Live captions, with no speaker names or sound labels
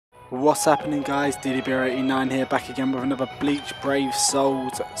What's happening, guys? DDBR89 here, back again with another Bleach Brave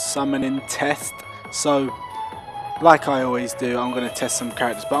Souls summoning test. So, like I always do, I'm going to test some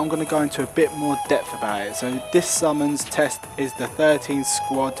characters, but I'm going to go into a bit more depth about it. So this summons test is the 13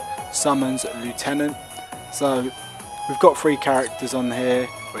 squad summons lieutenant. So we've got 3 characters on here,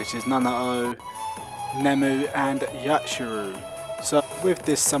 which is Nanao, Nemu and Yachiru. So with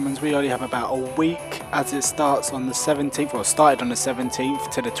this summons we only have about a week, as it starts on the 17th, or started on the 17th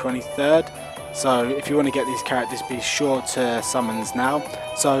to the 23rd. So if you want to get these characters, be sure to summons now.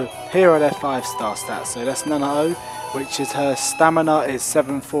 So here are their 5-star stats. So that's Nanao, which is her stamina is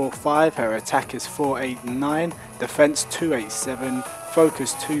 745, her attack is 489, defense 287,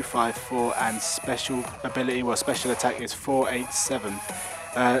 focus 254, and special ability, well, special attack is 487.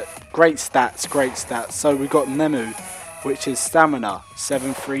 Great stats, great stats. So we got Nemu, which is stamina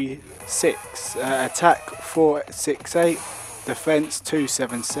 736, attack 468, defense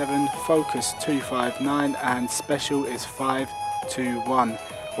 277, focus 259, and special is 521.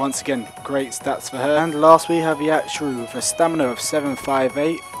 Once again, great stats for her. And last we have Yachiru with a stamina of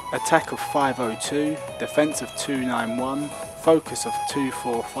 758, attack of 502, defense of 291, focus of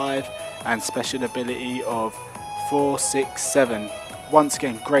 245, and special ability of 467. Once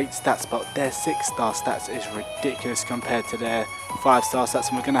again, great stats, but their 6-star stats is ridiculous compared to their 5-star stats,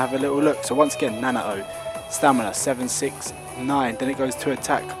 and we're going to have a little look. So once again, Nanao, stamina 769, then it goes to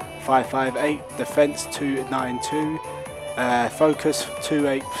attack 558, defense 292, focus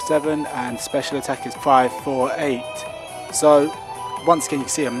 287, and special attack is 548. So once again, you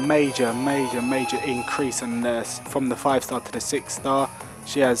can see a major increase in this from the 5-star to the 6-star.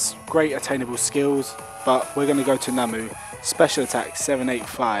 She has great attainable skills, but we're going to go to Nemu. Special attack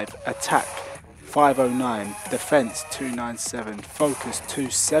 785, attack 509, defense 297, focus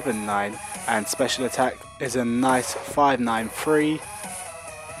 279, and special attack is a nice 593.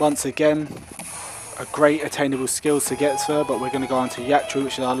 Once again, a great attainable skills to get to her, but we're going to go on to Yachiru,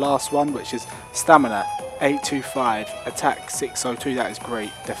 which is our last one, which is stamina 825, attack 602, that is great,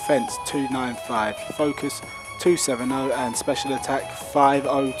 defense 295, focus 270, and special attack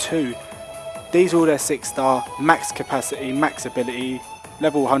 502. These are all their 6-star, max capacity, max ability,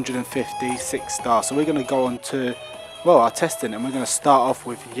 level 150, 6-star. So we're going to go on to, well, our testing, and we're going to start off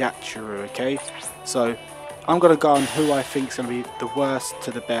with Yachiru, okay? So I'm going to go on who I think is going to be the worst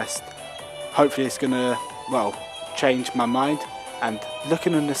to the best. Hopefully it's going to, well, change my mind. And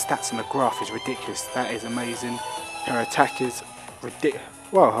looking on the stats on the graph is ridiculous. That is amazing. Her attack is ridiculous.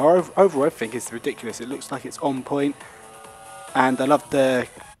 Well, her overall everything is ridiculous. It looks like it's on point. And I love the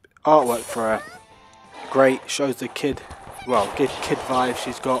artwork for her. Great, shows the kid, well, kid vibe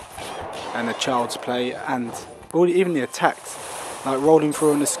she's got, and the child's play, and even the attacks, like rolling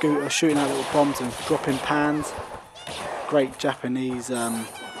through on the scooter, shooting out little bombs and dropping pans. Great Japanese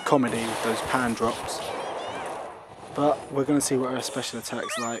comedy with those pan drops. But we're going to see what her special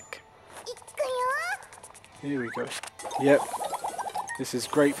attack's like. Here we go. Yep, this is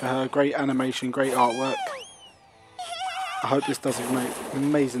great for her, great animation, great artwork. I hope this doesn't make an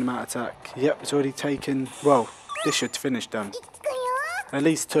amazing amount of attack. Yep, it's already taken, well, this should finish them. At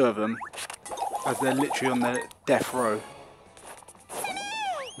least 2 of them, as they're literally on their death row.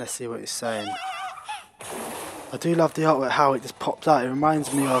 Let's see what it's saying. I do love the artwork, how it just pops out. It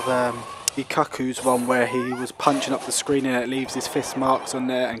reminds me of Ikaku's one where he was punching up the screen and it leaves his fist marks on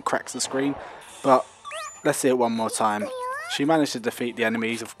there and cracks the screen. But let's see it one more time. She managed to defeat the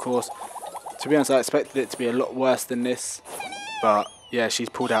enemies, of course. To be honest, I expected it to be a lot worse than this, but yeah, she's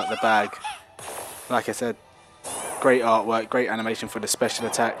pulled out the bag. Like I said, great artwork, great animation for the special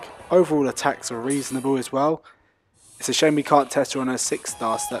attack. Overall attacks are reasonable as well. It's a shame we can't test her on her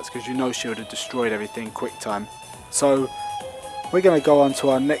 6-star stats, because you know she would have destroyed everything quick time. So we're going to go on to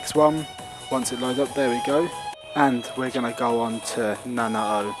our next one. Once it loads up, there we go. And we're going to go on to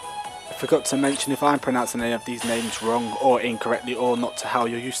Nanao. I forgot to mention, if I'm pronouncing any of these names wrong or incorrectly or not to how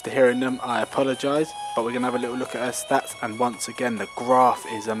you're used to hearing them, I apologise. But we're going to have a little look at her stats, and once again the graph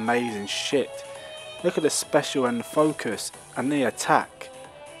is amazing shit. Look at the special and the focus and the attack.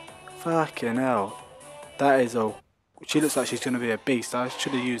 Fucking hell. That is all. She looks like she's going to be a beast. I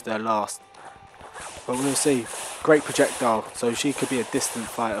should have used her last. But we'll see. Great projectile, so she could be a distant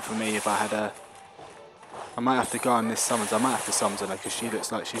fighter for me if I had her. I might have to go on this summons. I might have to summons her because she looks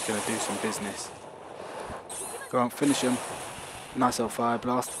like she's going to do some business. Go on, finish him. Nice old fire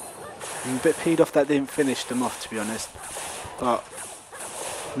blast. I'm a bit peed off that didn't finish them off, to be honest. But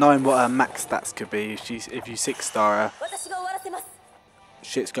knowing what her max stats could be, if you 6-star her,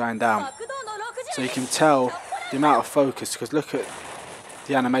 shit's going down. So you can tell the amount of focus, because look at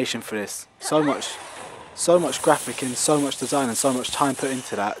the animation for this. So much so much graphic and so much design and so much time put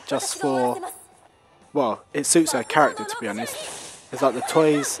into that just for, well, it suits her character, to be honest. It's like the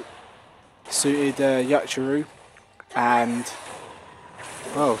toys suited Yachiru, and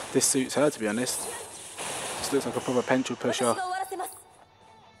well, this suits her, to be honest. Just looks like a proper pencil pusher.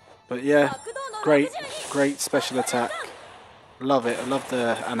 But yeah, great special attack. Love it. I love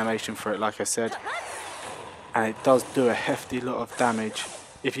the animation for it, like I said. And it does do a hefty lot of damage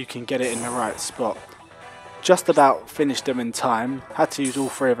if you can get it in the right spot. Just about finished them in time. Had to use all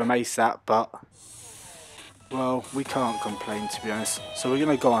 3 of them ASAP, but well, we can't complain, to be honest. So we're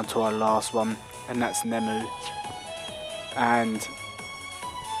going to go on to our last one, and that's Nemu. And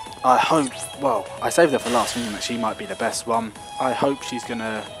I hope, well, I saved her for last, thinking that she might be the best one. I hope she's going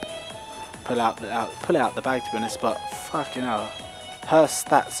to pull it out the bag, to be honest, but fucking hell. Her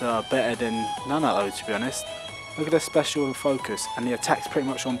stats are better than Nanao, to be honest. Look at her special and focus, and the attack's pretty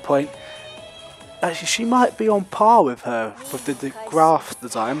much on point. Actually, she might be on par with her with the graph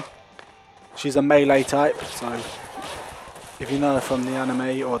design. She's a melee type, so if you know her from the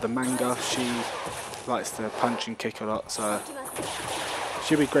anime or the manga, she likes to punch and kick a lot, so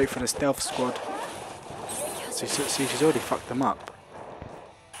she'll be great for the stealth squad. See, she's already fucked them up.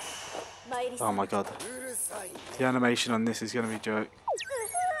 Oh my god. The animation on this is going to be a joke.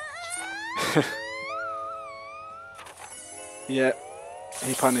 Yeah,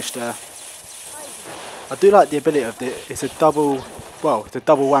 he punished her. I do like the ability of it. It's a double, well, it's a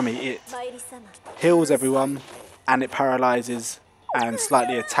double whammy. It heals everyone and it paralyzes and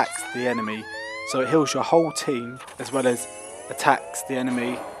slightly attacks the enemy. So it heals your whole team as well as attacks the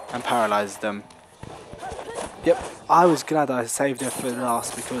enemy and paralyzes them. Yep, I was glad I saved her for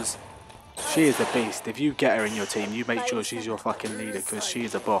last because she is a beast. If you get her in your team, you make sure she's your fucking leader because she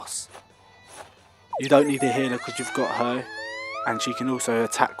is a boss. You don't need a healer because you've got her, and she can also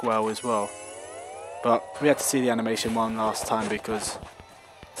attack well as well. But we had to see the animation one last time because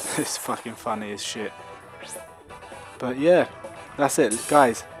it's fucking funny as shit. But yeah, that's it,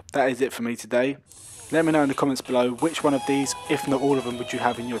 guys. That is it for me today. Let me know in the comments below which one of these, if not all of them, would you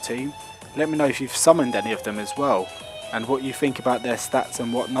have in your team. Let me know if you've summoned any of them as well, and what you think about their stats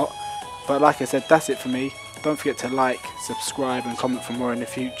and whatnot. But like I said, that's it for me. Don't forget to like, subscribe and comment for more in the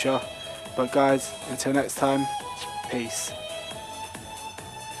future. But guys, until next time, peace.